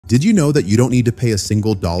Did you know that you don't need to pay a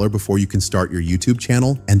single dollar before you can start your YouTube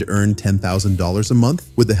channel and earn $10,000 a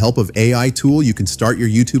month? With the help of AI tool, you can start your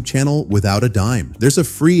YouTube channel without a dime. There's a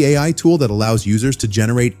free AI tool that allows users to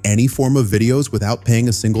generate any form of videos without paying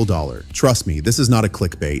a single dollar. Trust me, this is not a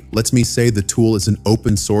clickbait. Let me say the tool is an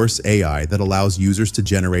open source AI that allows users to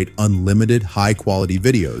generate unlimited high quality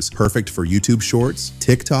videos, perfect for YouTube Shorts,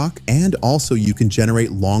 TikTok, and also you can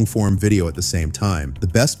generate long form video at the same time. The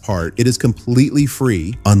best part, it is completely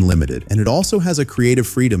free, unlimited, and it also has a creative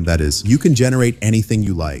freedom that is, you can generate anything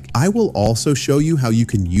you like. I will also show you how you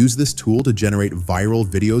can use this tool to generate viral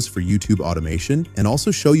videos for YouTube automation and also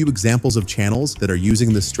show you examples of channels that are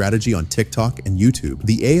using this strategy on TikTok and YouTube.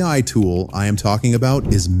 The AI tool I am talking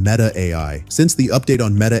about is Meta AI. Since the update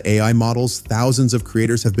on Meta AI models, thousands of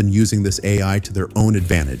creators have been using this AI to their own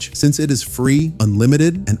advantage, since it is free,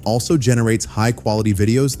 unlimited, and also generates high quality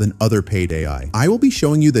videos than other paid AI. I will be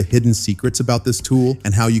showing you the hidden secrets about this tool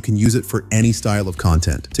and how you can use it for any style of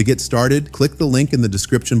content. To get started, click the link in the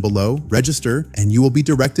description below, register, and you will be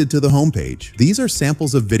directed to the homepage. These are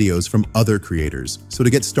samples of videos from other creators. So to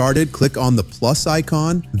get started, click on the plus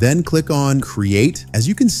icon, then click on Create. As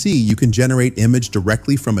you can see, you can generate image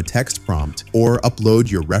directly from a text prompt or upload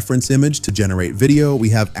your reference image to generate video. We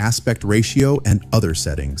have aspect ratio and other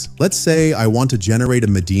settings. Let's say I want to generate a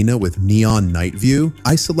Medina with neon night view.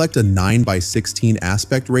 I select a 9:16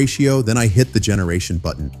 aspect ratio, then I hit the generation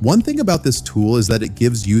button. One thing about this tool is that it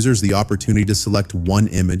gives users the opportunity to select one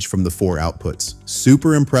image from the 4 outputs.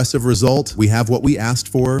 Super impressive result. We have what we asked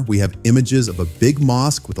for. We have images of a big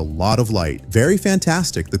mosque with a lot of light. Very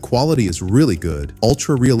fantastic. The quality is really good.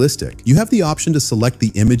 Ultra realistic. You have the option to select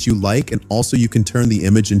the image you like, and also you can turn the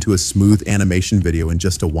image into a smooth animation video in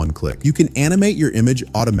just a one click. You can animate your image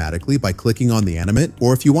automatically by clicking on the animate,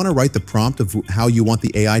 or if you want to write the prompt of how you want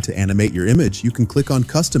the AI to animate your image, you can click on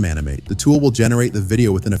custom animate. The tool will generate the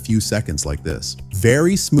video within a few seconds like this.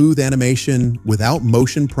 Very smooth animation without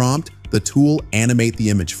motion prompt. The tool animate the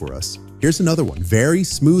image for us. Here's another one, very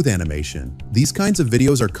smooth animation. These kinds of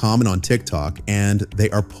videos are common on TikTok and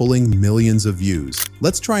they are pulling millions of views.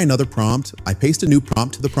 Let's try another prompt. I paste a new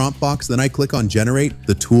prompt to the prompt box, then I click on generate.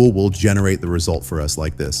 The tool will generate the result for us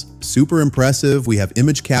like this. Super impressive. We have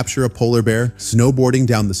image capture, a polar bear, snowboarding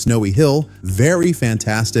down the snowy hill. Very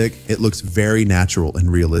fantastic. It looks very natural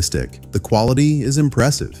and realistic. The quality is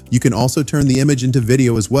impressive. You can also turn the image into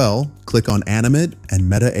video as well. Click on animate and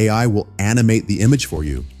Meta AI will animate the image for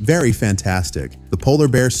you. Very fantastic. The polar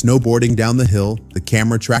bear snowboarding down the hill, the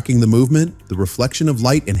camera tracking the movement, the reflection of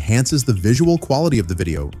light enhances the visual quality of the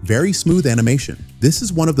video. Very smooth animation. This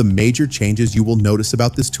is one of the major changes you will notice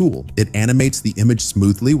about this tool. It animates the image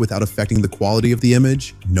smoothly without affecting the quality of the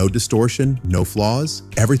image. No distortion, no flaws.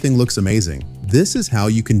 Everything looks amazing. This is how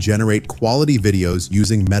you can generate quality videos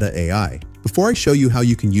using Meta AI. Before I show you how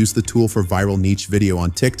you can use the tool for viral niche video on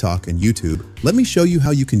TikTok and YouTube, let me show you how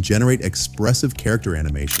you can generate expressive character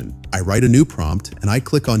animation. I write a new prompt and I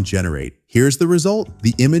click on generate. Here's the result.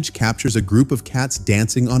 The image captures a group of cats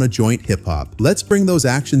dancing on a joint hip hop. Let's bring those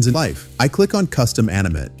actions in life. I click on custom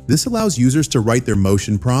animate. This allows users to write their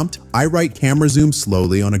motion prompt. I write camera zoom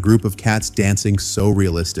slowly on a group of cats dancing, so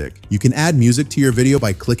realistic. You can add music to your video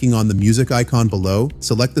by clicking on the music icon below.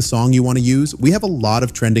 Select the song you want to use. We have a lot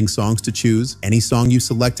of trending songs to choose. Any song you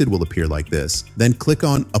selected will appear like this. Then click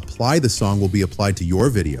on apply. The song will be applied to your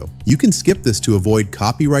video. You can skip this to avoid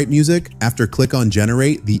copyright music. After click on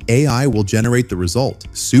generate, the AI will generate the result.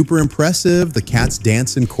 Super impressive. The cats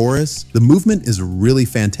dance in chorus. The movement is really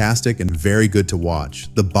fantastic and very good to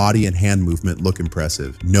watch. The body and hand movement look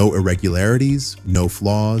impressive. No irregularities, no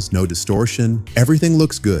flaws, no distortion. Everything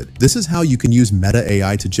looks good. This is how you can use Meta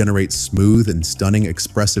AI to generate smooth and stunning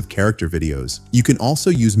expressive character videos. You can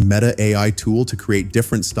also use Meta AI tool to create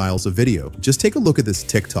different styles of video. Just take a look at this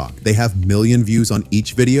TikTok. They have million views on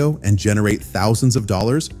each video and generate thousands of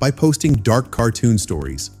dollars by posting dark cartoon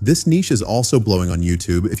stories. This niche is also blowing on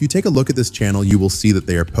YouTube. If you take a look at this channel, you will see that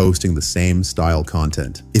they are posting the same style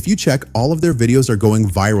content. If you check, all of their videos are going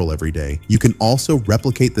viral every day. You can also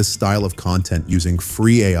replicate this style of content using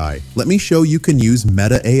free AI. Let me show you can use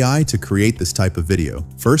Meta AI to create this type of video.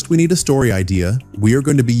 First, we need a story idea. We are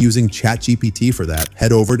going to be using ChatGPT for that.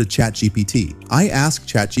 Head over to ChatGPT. I ask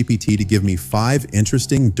ChatGPT to give me 5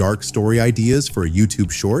 interesting dark story ideas for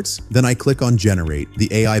YouTube Shorts. Then I click on generate.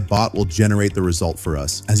 The AI bot will generate the result for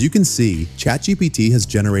us. As you can see, see, ChatGPT has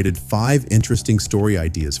generated 5 interesting story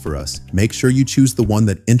ideas for us. Make sure you choose the one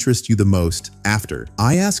that interests you the most after.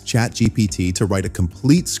 I asked ChatGPT to write a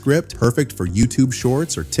complete script perfect for YouTube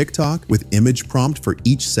Shorts or TikTok with image prompt for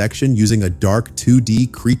each section using a dark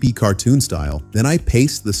 2D creepy cartoon style. Then I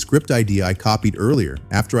paste the script idea I copied earlier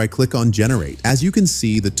after I click on generate. As you can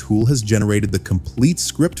see, the tool has generated the complete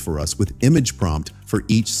script for us with image prompt for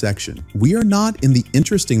each section. We are not in the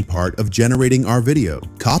interesting part of generating our video.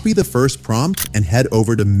 Copy the first prompt and head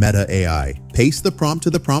over to Meta AI. Paste the prompt to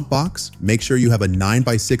the prompt box. Make sure you have a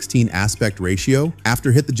 9:16 aspect ratio.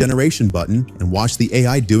 After, hit the generation button and watch the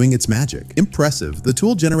AI doing its magic. Impressive. The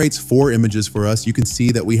tool generates 4 images for us. You can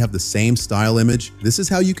see that we have the same style image. This is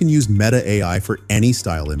how you can use Meta AI for any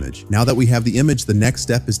style image. Now that we have the image, the next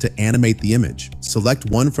step is to animate the image. Select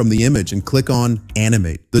one from the image and click on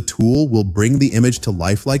Animate. The tool will bring the image to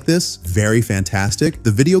life like this. Very fantastic.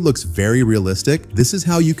 The video looks very realistic. This is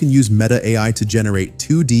how you can use Meta AI to generate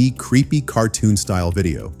 2D creepy cartoon style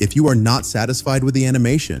video. If you are not satisfied with the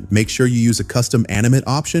animation, make sure you use a custom animate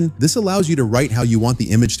option. This allows you to write how you want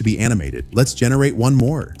the image to be animated. Let's generate one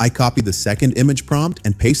more. I copy the second image prompt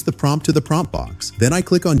and paste the prompt to the prompt box. Then I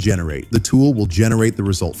click on generate. The tool will generate the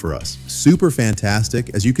result for us. Super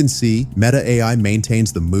fantastic. As you can see, Meta AI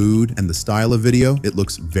maintains the mood and the style of video. It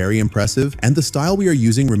looks very impressive, and the style we are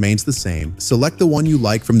using remains the same. Select the one you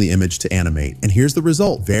like from the image to animate, and here's the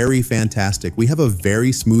result. Very fantastic. We have a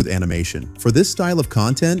very smooth animation. For this style of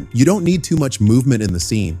content, you don't need too much movement in the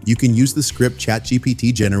scene. You can use the script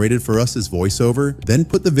ChatGPT generated for us as voiceover, then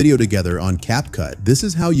put the video together on CapCut. This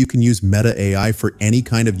is how you can use Meta AI for any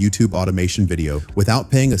kind of YouTube automation video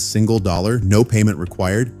without paying a single dollar, no payment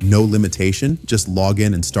required, no limitation. Just log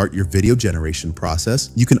in and start your video generation process.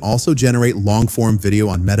 You can also generate long-form video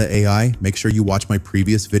on Meta AI. Make sure you watch my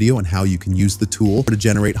previous video on how you can use the tool to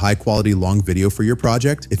generate high-quality long video for your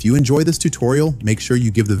project. If you enjoy this tutorial, make sure you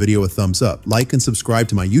give the video a thumbs up, like and subscribe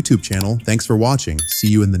to my YouTube channel. Thanks for watching. See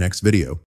you in the next video.